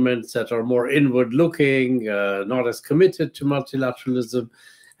governments that are more inward-looking, not as committed to multilateralism.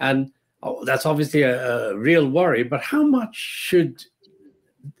 And that's obviously a real worry. But how much should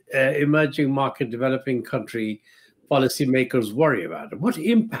emerging market developing country policymakers worry about it? What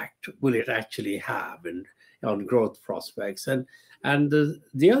impact will it actually have on growth prospects? And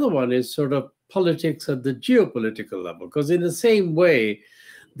the other one is sort of politics at the geopolitical level, because in the same way,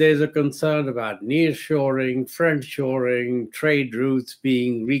 there's a concern about nearshoring, friendshoring, trade routes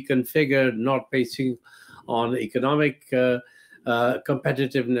being reconfigured, not basing on economic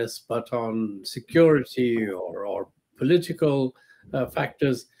competitiveness, but on security or political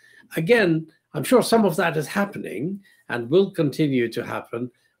factors. Again, I'm sure some of that is happening and will continue to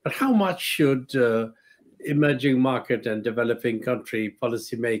happen, but how much should emerging market and developing country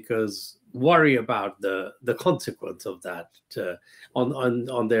policymakers worry about the consequence of that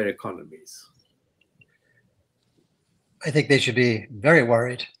on their economies? I think they should be very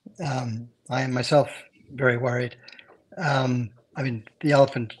worried. I am myself very worried. I mean, the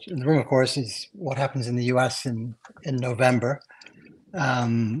elephant in the room, of course, is what happens in the US in November.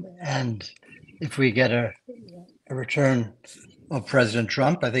 And if we get a return of President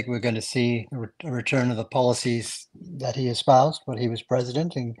Trump, I think we're going to see a return of the policies that he espoused when he was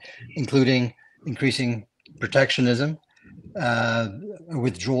president, including increasing protectionism, a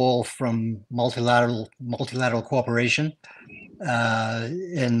withdrawal from multilateral cooperation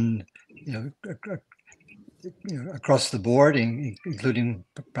in across the board, including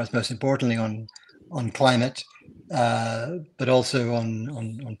perhaps most importantly on climate, but also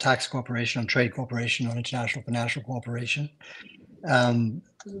on tax cooperation, on trade cooperation, on international financial cooperation.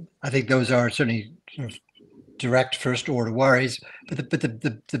 I think those are certainly sort of direct first order worries. But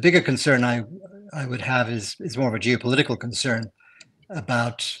the bigger concern I would have is more of a geopolitical concern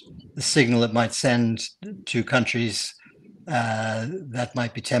about the signal it might send to countries that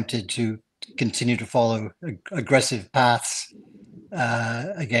might be tempted to continue to follow aggressive paths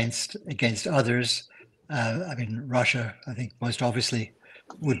against others. I mean, Russia, I think most obviously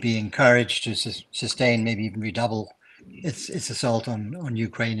would be encouraged to sustain, maybe even redouble its assault on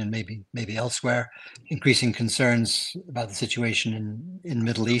Ukraine and maybe elsewhere. Increasing concerns about the situation in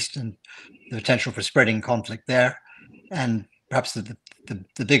Middle East and the potential for spreading conflict there, and perhaps the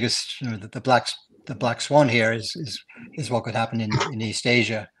biggest, the black swan here is what could happen in East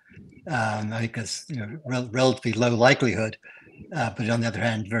Asia. I think that's relatively low likelihood, but on the other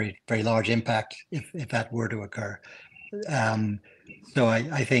hand, very very large impact if that were to occur. So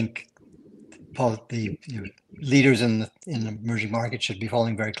I think the leaders in emerging markets should be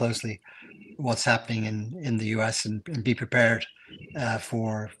following very closely what's happening in the US and be prepared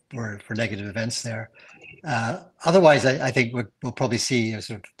for negative events there. Otherwise, I think we'll probably see a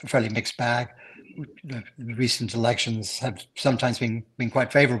sort of a fairly mixed bag. The recent elections have sometimes been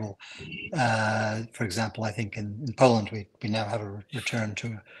quite favorable. For example, I think in Poland we now have a return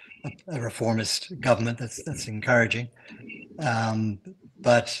to a reformist government that's encouraging.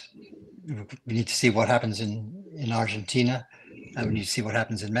 But we need to see what happens in Argentina. We need to see what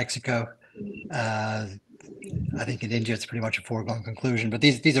happens in Mexico. I think in India it's pretty much a foregone conclusion. But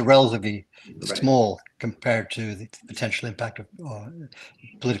these are relatively small compared to the potential impact of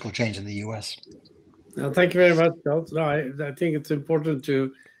political change in the US. No, thank you very much, Charles. No, I think it's important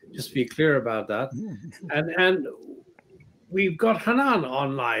to just be clear about that. And we've got Hanan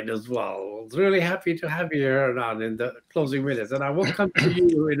online as well. Really happy to have you here, Hanan, in the closing minutes. And I will come to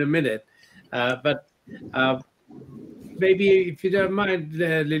you in a minute. But maybe if you don't mind,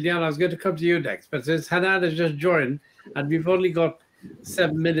 Liliana, I was going to come to you next. But since Hanan has just joined and we've only got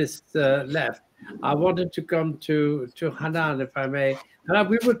 7 minutes left, I wanted to come to Hanan, if I may. Hanan,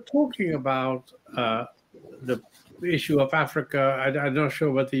 we were talking about the issue of Africa. I'm not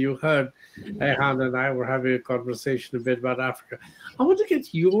sure whether you heard Ehan and I were having a conversation a bit about Africa. I want to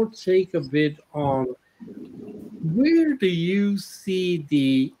get your take a bit on where do you see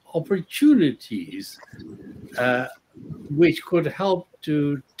the opportunities which could help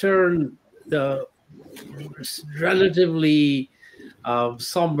to turn the relatively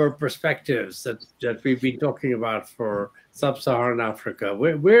somber perspectives that we've been talking about for sub-Saharan Africa.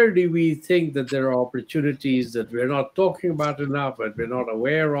 Where do we think that there are opportunities that we're not talking about enough, that we're not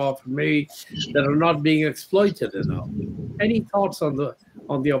aware of, maybe that are not being exploited enough? Any thoughts on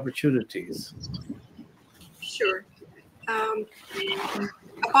the opportunities? Sure.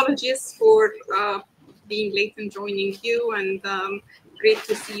 Apologies for being late and joining you, and great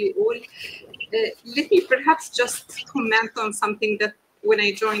to see you all. Let me perhaps just comment on something that when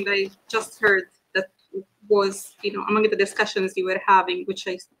I joined, I just heard that was, among the discussions you were having, which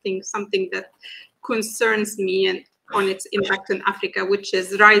I think something that concerns me and on its impact on Africa, which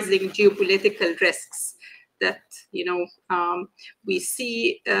is rising geopolitical risks that, we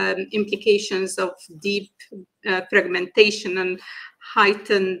see implications of deep fragmentation and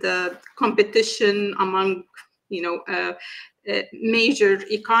heightened competition among, major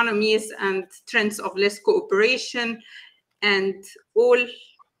economies and trends of less cooperation, and all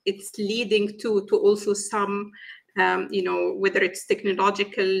it's leading to also some, whether it's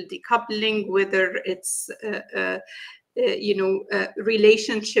technological decoupling, whether it's,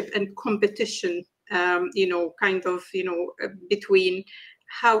 relationship and competition, between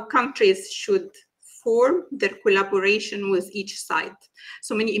how countries should transform their collaboration with each side.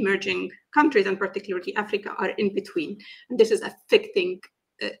 So many emerging countries, and particularly Africa, are in between. And this is affecting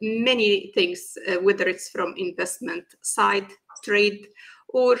many things, whether it's from investment side, trade,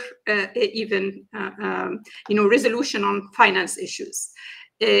 or even resolution on finance issues.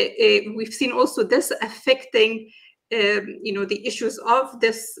 We've seen also this affecting the issues of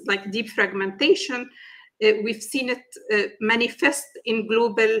this like deep fragmentation. We've seen it manifest in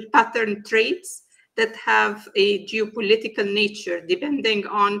global pattern trades that have a geopolitical nature, depending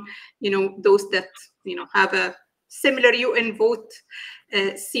on those that have a similar UN vote.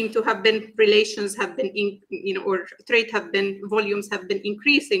 Seem to have been relations have been or trade volumes have been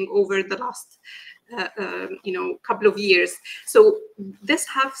increasing over the last couple of years. So this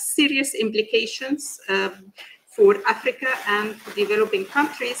have serious implications for Africa and developing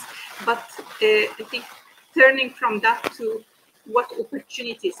countries. But I think turning from that to what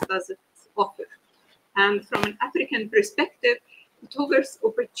opportunities does it offer? And from an African perspective, it offers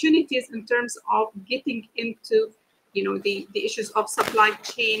opportunities in terms of getting into the issues of supply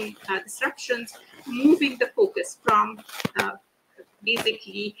chain disruptions, moving the focus from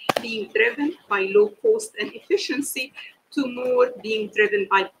basically being driven by low cost and efficiency to more being driven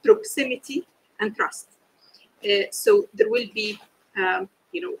by proximity and trust. So there will be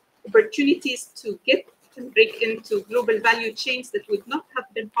opportunities to get and break into global value chains that would not have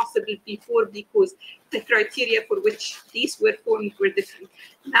been possible before, because the criteria for which these were formed were different.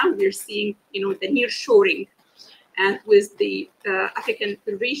 Now we're seeing the nearshoring. And with the African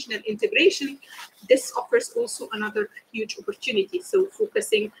regional integration, this offers also another huge opportunity. So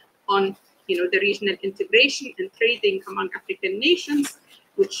focusing on the regional integration and trading among African nations,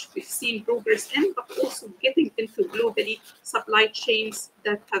 which we've seen progress in, but also getting into globally supply chains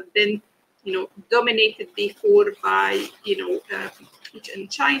that have been dominated before by in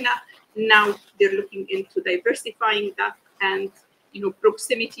China. Now they're looking into diversifying that, and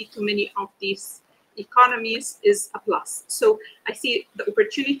proximity to many of these economies is a plus. So I see the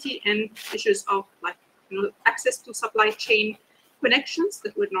opportunity and issues of access to supply chain connections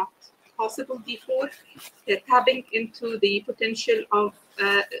that were not possible before, tapping into the potential of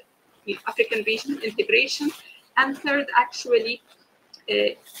African regional integration, and third, actually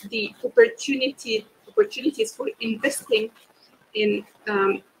the opportunities for investing in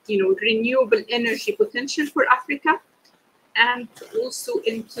renewable energy potential for Africa, and also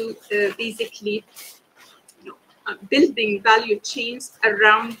into basically building value chains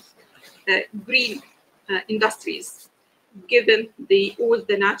around green industries, given all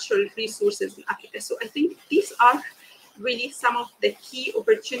the natural resources in Africa. So I think these are really some of the key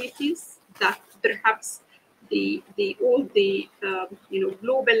opportunities that perhaps all the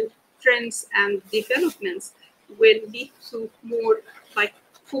global trends and developments will lead to more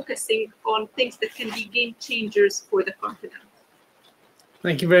focusing on things that can be game changers for the continent.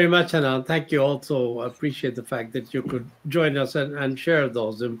 Thank you very much, Anand. Thank you also. I appreciate the fact that you could join us and share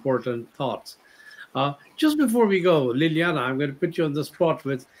those important thoughts. Just before we go, Liliana, I'm going to put you on the spot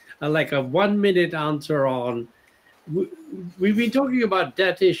with a 1-minute answer on, we've been talking about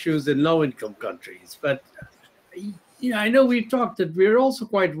debt issues in low-income countries, but I know we've talked that we're also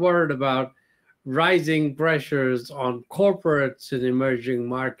quite worried about rising pressures on corporates in emerging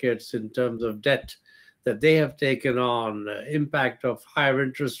markets in terms of debt that they have taken on, impact of higher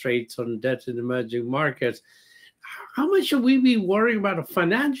interest rates on debt in emerging markets. How much should we be worrying about a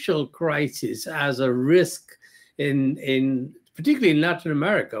financial crisis as a risk particularly in Latin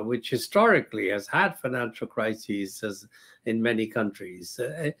America, which historically has had financial crises in many countries?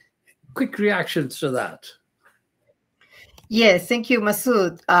 Quick reactions to that. Yes, thank you,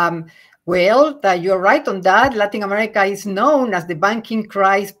 Masood. Well, you're right on that. Latin America is known as the banking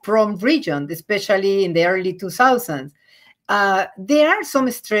crisis-prone region, especially in the early 2000s. There are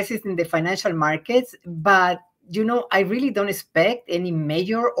some stresses in the financial markets, but I really don't expect any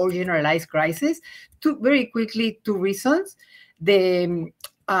major or generalized crisis. Very quickly, two reasons. There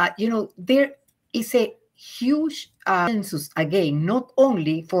is a huge consensus, again, not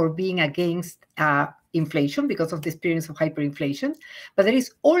only for being against inflation because of the experience of hyperinflation, but there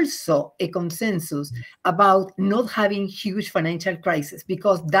is also a consensus about not having huge financial crises,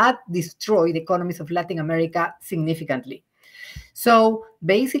 because that destroyed the economies of Latin America significantly. So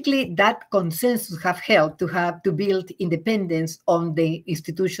basically, that consensus have helped to build independence on the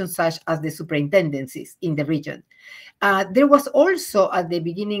institutions such as the superintendencies in the region. There was also, at the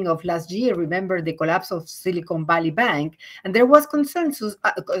beginning of last year, remember the collapse of Silicon Valley Bank, and there was concerns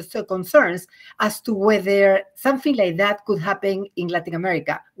as to whether something like that could happen in Latin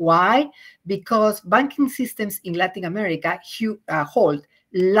America. Why? Because banking systems in Latin America hold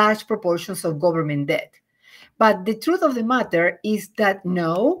large proportions of government debt. But the truth of the matter is that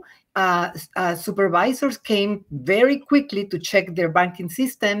no, supervisors came very quickly to check their banking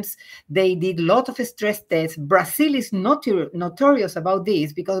systems. They did a lot of stress tests. Brazil is notorious about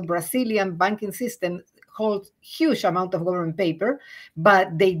this because Brazilian banking system holds huge amount of government paper,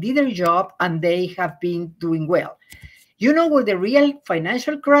 but they did their job and they have been doing well. You know where the real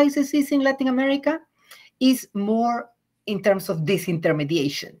financial crisis is in Latin America? Is more in terms of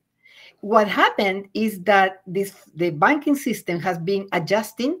disintermediation. What happened is that the banking system has been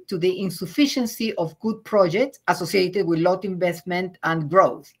adjusting to the insufficiency of good projects associated with lot investment and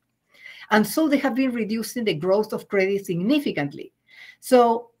growth. And so they have been reducing the growth of credit significantly.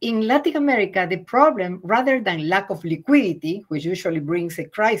 So in Latin America, the problem, rather than lack of liquidity, which usually brings a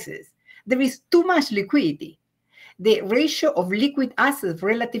crisis, there is too much liquidity. The ratio of liquid assets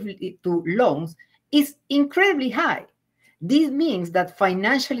relatively to loans is incredibly high. This means that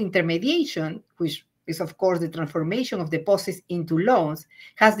financial intermediation, which is of course the transformation of deposits into loans,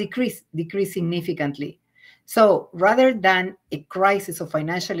 has decreased significantly. So rather than a crisis of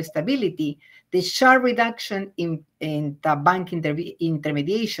financial stability, the sharp reduction in the bank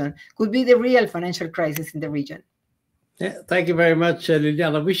intermediation could be the real financial crisis in the region. Yeah, thank you very much,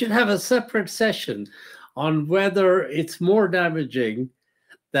 Liliana. We should have a separate session on whether it's more damaging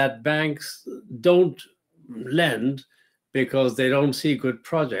that banks don't lend because they don't see good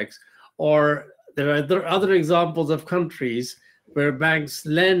projects, or there are other examples of countries where banks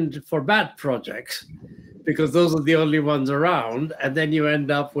lend for bad projects because those are the only ones around, and then you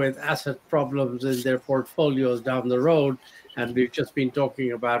end up with asset problems in their portfolios down the road. And we've just been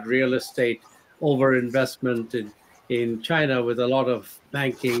talking about real estate overinvestment in China with a lot of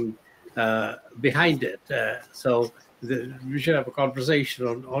banking behind it. So we should have a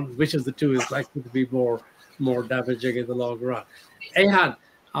conversation on which of the two is likely to be more damaging in the long run. Ayhan,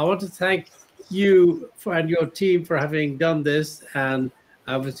 I want to thank you and your team for having done this, and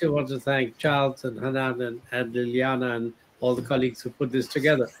I obviously want to thank Charles and Hanan and Liliana and all the colleagues who put this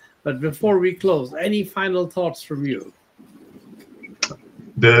together. But before we close, any final thoughts from you?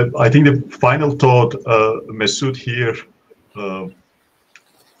 I think the final thought, Masood here,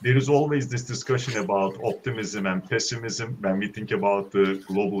 there is always this discussion about optimism and pessimism when we think about the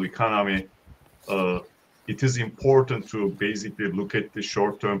global economy. It is important to basically look at the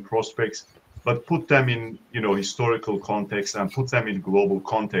short-term prospects, but put them in, historical context and put them in global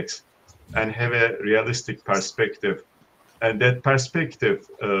context and have a realistic perspective. And that perspective,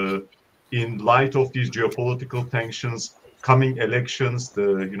 in light of these geopolitical tensions, coming elections,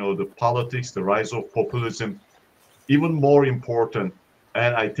 the politics, the rise of populism, even more important.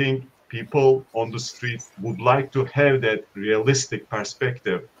 And I think people on the street would like to have that realistic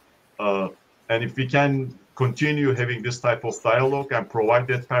perspective. And if we can continue having this type of dialogue and provide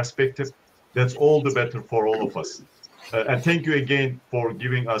that perspective, that's all the better for all of us. And thank you again for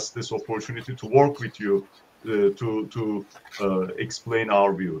giving us this opportunity to work with you to explain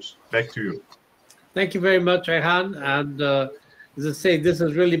our views. Back to you. Thank you very much, Ayhan. And as I say, this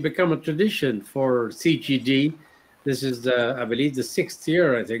has really become a tradition for CGD. This is, I believe, the 6th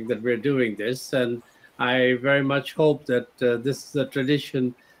year, I think, that we're doing this. And I very much hope that this is a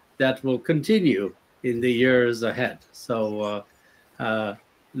tradition that will continue in the years ahead. So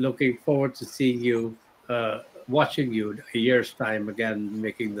looking forward to seeing you, watching you a year's time again,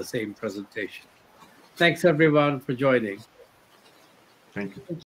 making the same presentation. Thanks, everyone, for joining. Thank you.